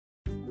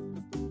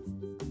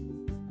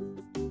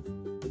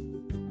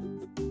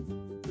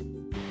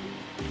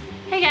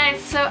Hey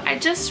guys, so I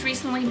just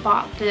recently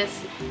bought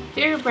this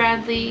Vera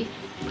Preppy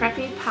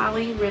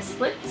Poly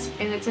Wristlet,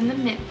 and it's in the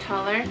mint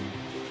color.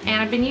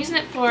 And I've been using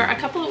it for a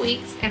couple of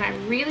weeks and I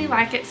really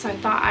like it, so I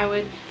thought I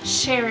would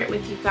share it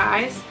with you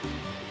guys.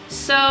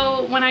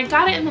 So when I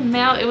got it in the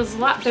mail, it was a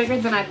lot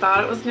bigger than I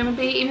thought it was going to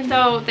be. Even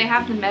though they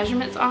have the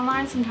measurements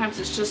online, sometimes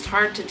it's just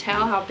hard to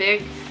tell how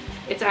big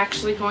it's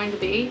actually going to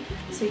be.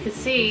 So you can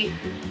see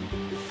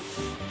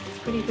it's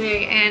pretty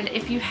big. And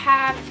if you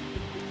have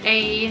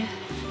a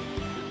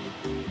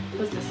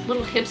this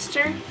little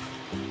hipster,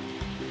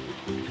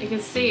 you can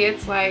see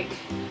it's like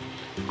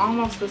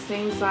almost the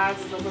same size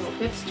as a little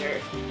hipster.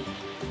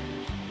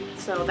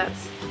 So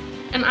that's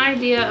an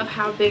idea of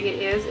how big it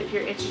is if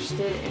you're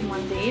interested in one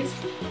of these.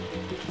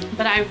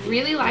 But I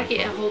really like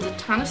it. It holds a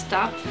ton of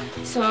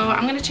stuff. So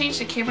I'm going to change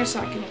the camera so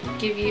I can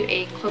give you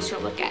a closer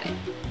look at it.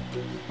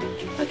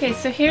 Okay,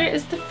 so here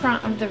is the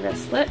front of the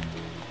wristlet.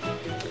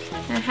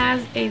 It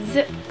has a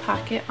zip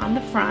pocket on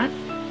the front.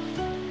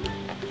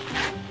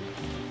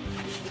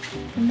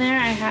 And there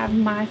I have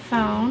my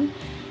phone.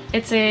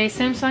 It's a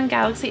Samsung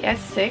Galaxy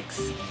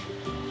S6.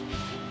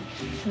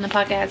 And the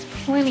pocket has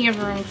plenty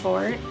of room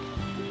for it.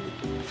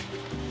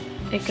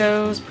 It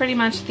goes pretty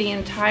much the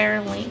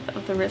entire length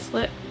of the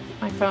wristlet.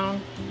 My phone,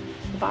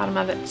 the bottom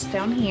of it's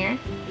down here.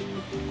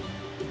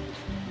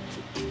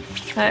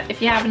 But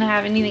if you happen to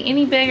have anything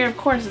any bigger, of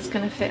course it's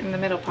going to fit in the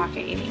middle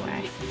pocket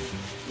anyway.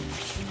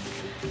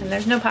 And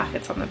there's no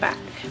pockets on the back.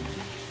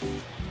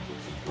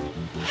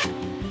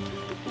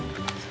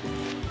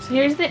 So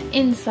here's the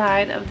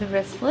inside of the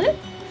wristlet.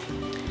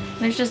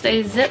 There's just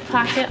a zip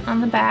pocket on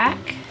the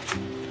back.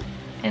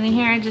 And in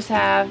here I just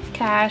have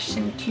cash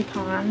and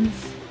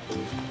coupons.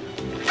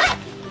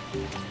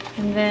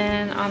 And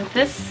then on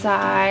this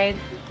side,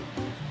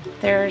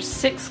 there's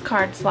 6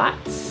 card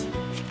slots.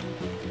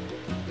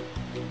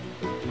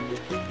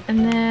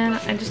 And then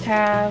I just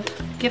have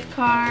gift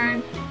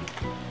card,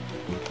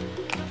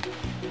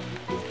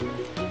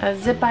 a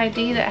zip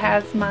ID that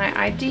has my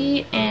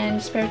ID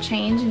and spare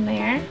change in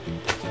there.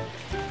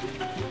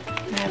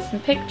 I have some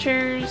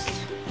pictures,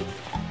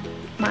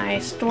 my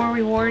store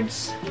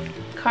rewards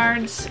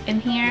cards in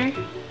here,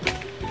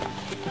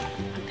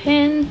 a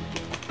pen,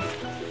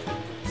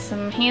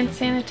 some hand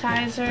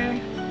sanitizer,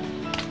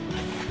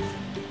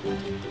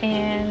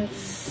 and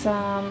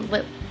some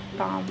lip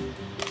balm.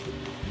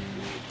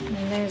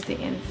 And there's the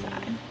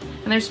inside.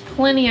 And there's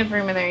plenty of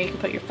room in there. You can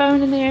put your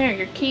phone in there, or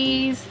your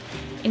keys,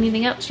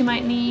 anything else you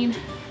might need.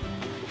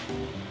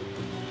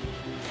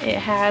 It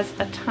has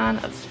a ton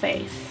of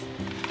space.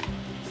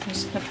 So I'm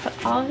just going to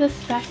put all of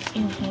this back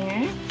in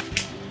here.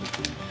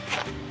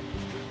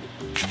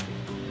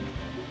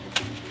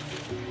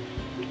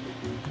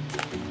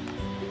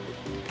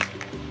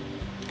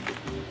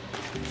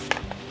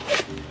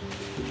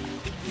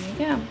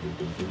 Go.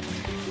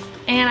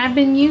 And I've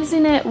been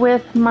using it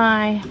with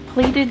my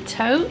pleated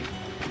tote.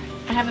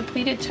 I have a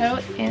pleated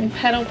tote in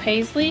petal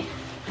paisley,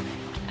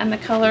 and the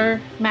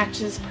color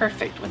matches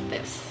perfect with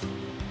this.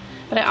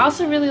 But I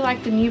also really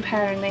like the new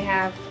pattern they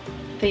have,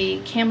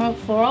 the camo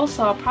floral,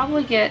 so I'll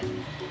probably get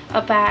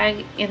a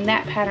bag in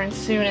that pattern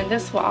soon, and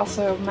this will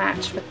also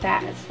match with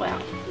that as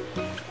well.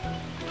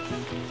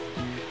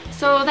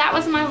 So that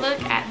was my look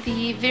at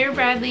the Vera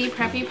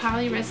Preppy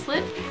Poly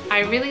Wristlet. I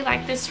really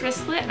like this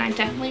wristlet and I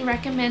definitely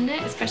recommend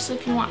it, especially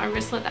if you want a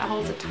wristlet that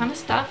holds a ton of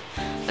stuff.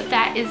 But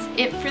that is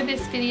it for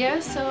this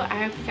video, so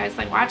I hope you guys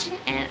like watching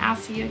and I'll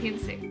see you again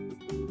soon.